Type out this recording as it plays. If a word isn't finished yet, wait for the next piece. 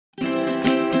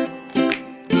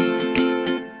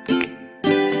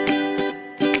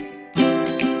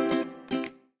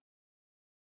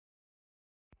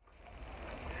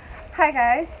Hi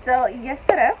guys, so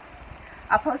yesterday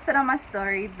I posted on my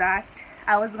story that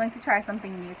I was going to try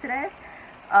something new today.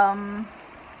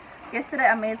 Yesterday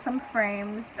I made some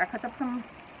frames. I cut up some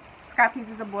scrap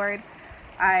pieces of board.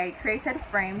 I created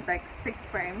frames, like 6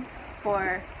 frames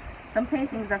for some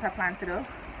paintings that I plan to do,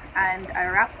 and I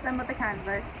wrapped them with the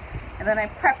canvas, and then I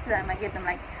prepped them. I gave them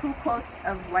like 2 coats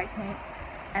of white paint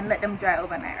and let them dry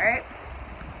overnight, right?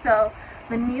 So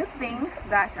the new thing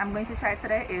that I'm going to try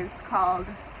today is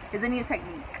a new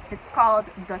technique. It's called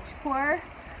Dutch pour.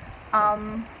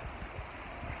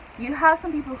 You have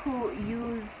some people who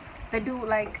they do,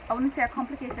 like, I wouldn't say a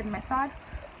complicated method,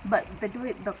 but they do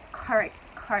it the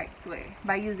correct way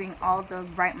by using all the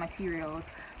right materials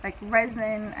like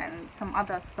resin and some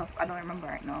other stuff I don't remember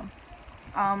right now.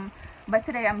 But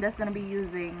today I'm just gonna be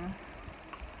using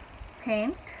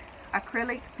paint,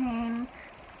 acrylic paint,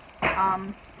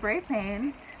 spray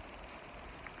paint,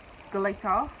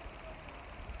 glitter,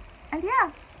 and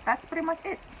yeah, that's pretty much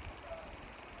it.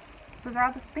 Those are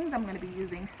all the things I'm going to be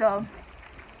using. So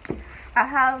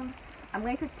I'm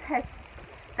going to test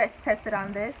it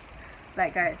on this.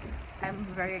 Like, guys, I'm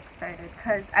very excited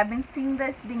because I've been seeing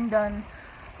this being done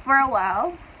for a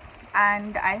while,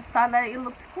 and I thought that it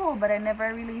looked cool, but I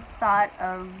never really thought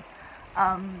of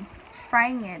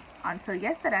trying it until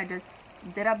yesterday. I just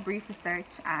did a brief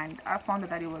research and I found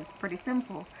out that it was pretty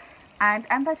simple. And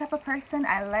I'm the type of person,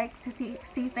 I like to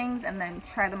see things and then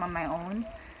try them on my own,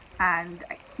 and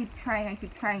I keep trying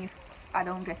if I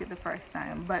don't get it the first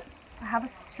time. But I have a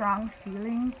strong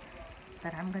feeling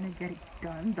that I'm gonna get it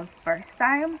done the first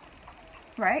time,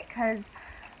 right? Because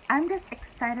I'm just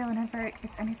excited whenever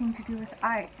it's anything to do with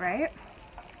art, right?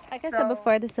 Like I said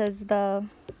before, this is the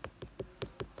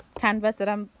canvas that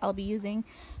I'll be using.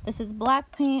 This is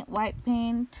black paint, white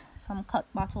paint, some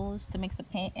cut bottles to mix the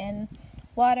paint in,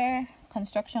 water,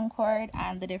 construction cord,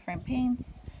 and the different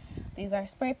paints. These are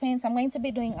spray paints. I'm going to be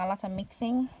doing a lot of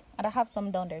mixing, and I have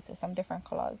some down there too, some different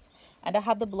colors. And I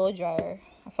have the blow dryer.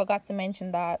 I forgot to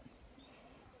mention that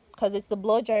because it's the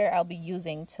blow dryer I'll be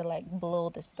using to like blow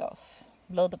the stuff,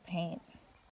 blow the paint.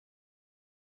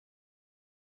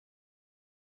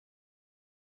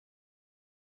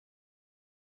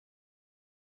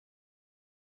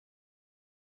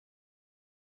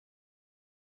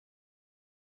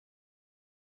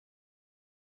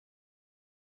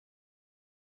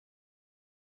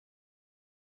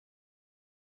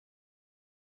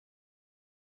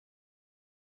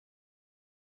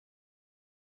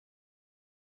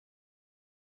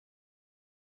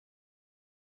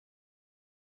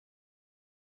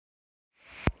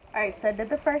 Alright, so I did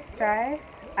the first try.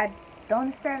 I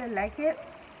don't necessarily like it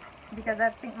because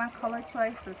I think my color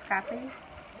choice was crappy.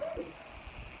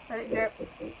 So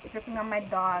it's dripping on my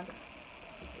dog.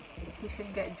 He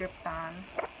should get dripped on.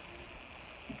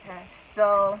 Okay,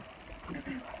 so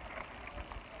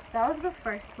that was the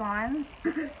first one.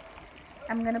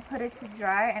 I'm gonna put it to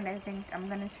dry, and I think I'm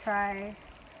gonna try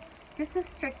just a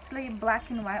strictly black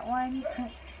and white one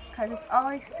because it's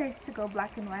always safe to go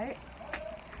black and white.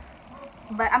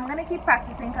 But I'm gonna keep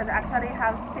practicing because I actually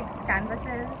have 6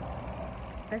 canvases.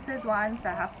 This is one, so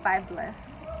I have 5 left.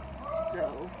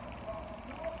 So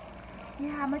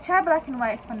yeah, I'm gonna try black and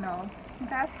white for now.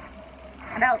 Okay,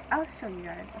 and I'll show you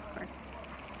guys, of course.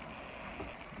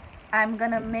 I'm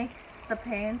gonna mix the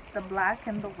paints, the black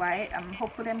and the white.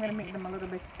 Hopefully I'm gonna make them a little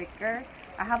bit thicker.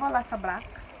 I have a lot of black,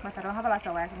 but I don't have a lot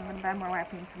of white. I'm gonna buy more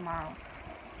white paint tomorrow.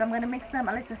 So I'm gonna mix them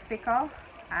a little thicker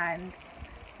and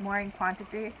more in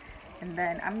quantity, and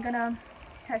then I'm gonna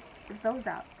test those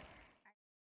out.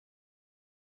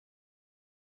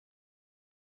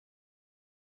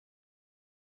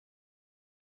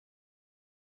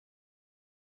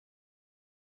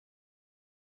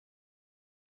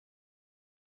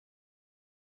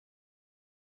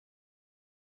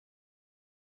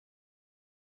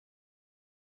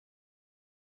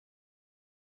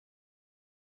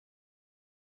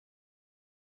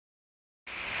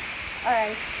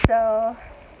 Alright, so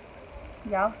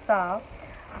y'all saw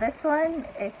this one.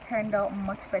 It turned out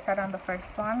much better than the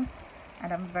first one,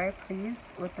 and I'm very pleased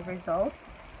with the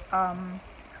results.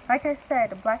 Like I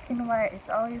said, black and white, it's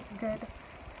always good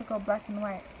to go black and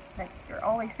white. Like, you're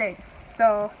always safe.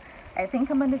 So I think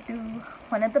I'm gonna do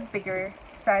one of the bigger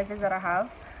sizes that I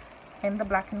have in the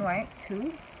black and white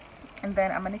too, and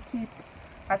then I'm gonna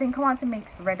I think I want to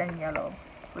mix red and yellow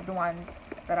with the ones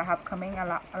that I have coming,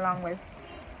 along with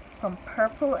some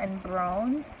purple and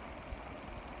brown.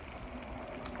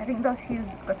 I think those hues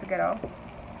go together,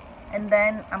 and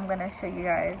then I'm gonna show you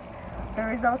guys the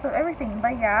results of everything.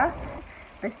 But yeah,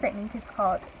 this technique is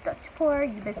called Dutch pour.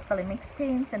 You basically mix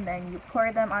paints and then you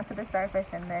pour them onto the surface,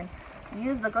 and then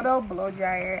use the good old blow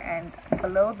dryer and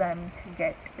blow them to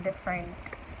get different,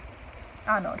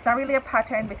 I don't know, it's not really a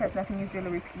pattern because nothing is really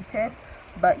repeated,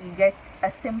 but you get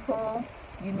a simple,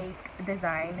 unique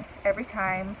design every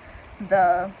time.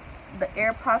 The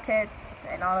air pockets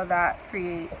and all of that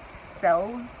create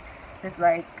cells. It's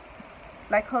like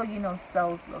how, you know,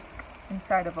 cells look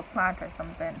inside of a plant or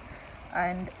something.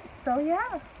 And so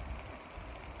yeah,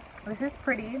 this is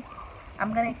pretty.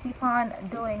 I'm gonna keep on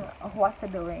doing what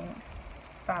I'm doing,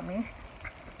 Sammy.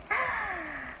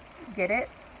 Get it?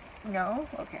 No?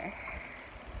 Okay.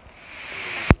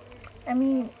 I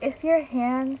mean, if your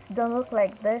hands don't look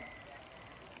like this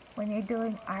when you're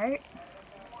doing art,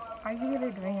 are you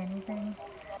really doing anything?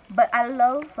 But I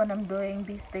love when I'm doing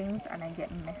these things and I get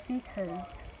messy because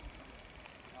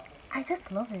I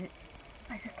just love it.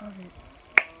 I just love it.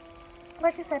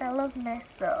 Like I said, I love mess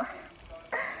though.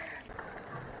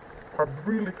 I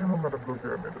really cannot let a blue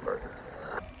girl made it like this.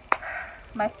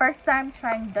 My first time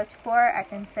trying Dutch pour, I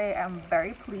can say I'm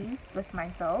very pleased with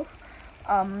myself.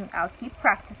 I'll keep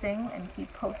practicing and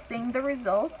keep posting the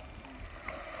results.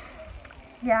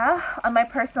 Yeah, on my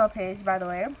personal page, by the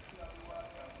way.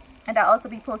 And I'll also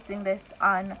be posting this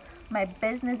on my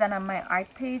business and on my art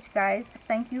page. Guys,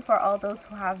 thank you for all those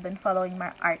who have been following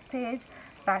my art page.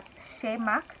 That's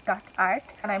shaemac.art,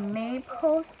 and I may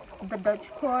post the Dutch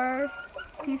pour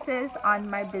pieces on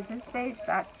my business page.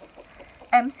 That's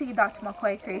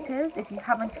mc.mckoy creatives. If you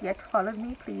haven't yet followed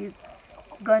me, please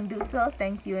go and do so.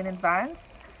 Thank you in advance.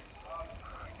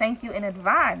 Thank you in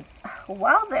advance.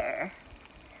 Well there.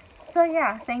 So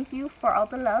yeah, thank you for all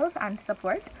the love and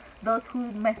support. Those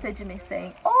who message me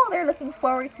saying, oh, they're looking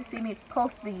forward to see me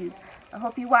post these. I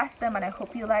hope you watch them and I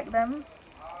hope you like them.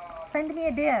 Send me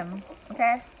a DM,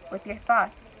 okay, with your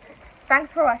thoughts.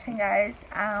 Thanks for watching, guys.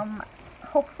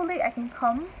 Hopefully I can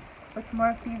come with more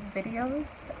of these videos.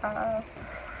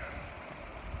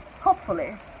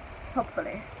 Hopefully,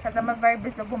 because I'm a very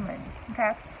busy woman,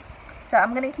 okay? So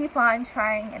I'm gonna keep on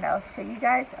trying and I'll show you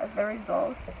guys the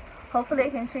results. Hopefully I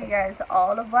can show you guys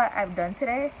all of what I've done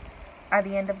today at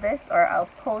the end of this, or I'll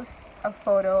post a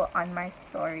photo on my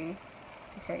story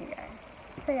to show you guys.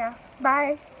 So yeah,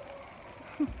 bye.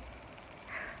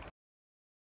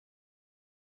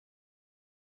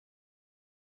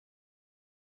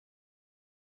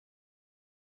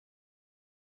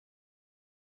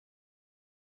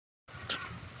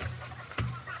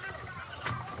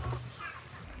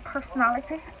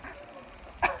 Personality.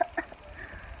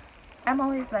 I'm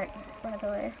always like this, by the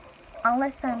way,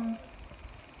 unless I'm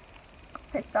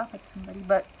pissed off at somebody.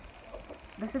 But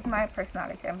this is my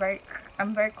personality. I'm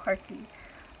very quirky.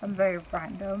 I'm very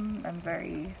random. I'm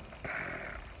very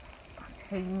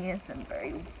spontaneous. I'm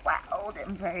very wild.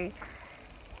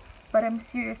 But I'm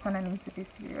serious when I need to be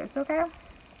serious. Okay.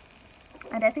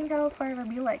 And I think I'll forever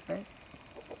be like this.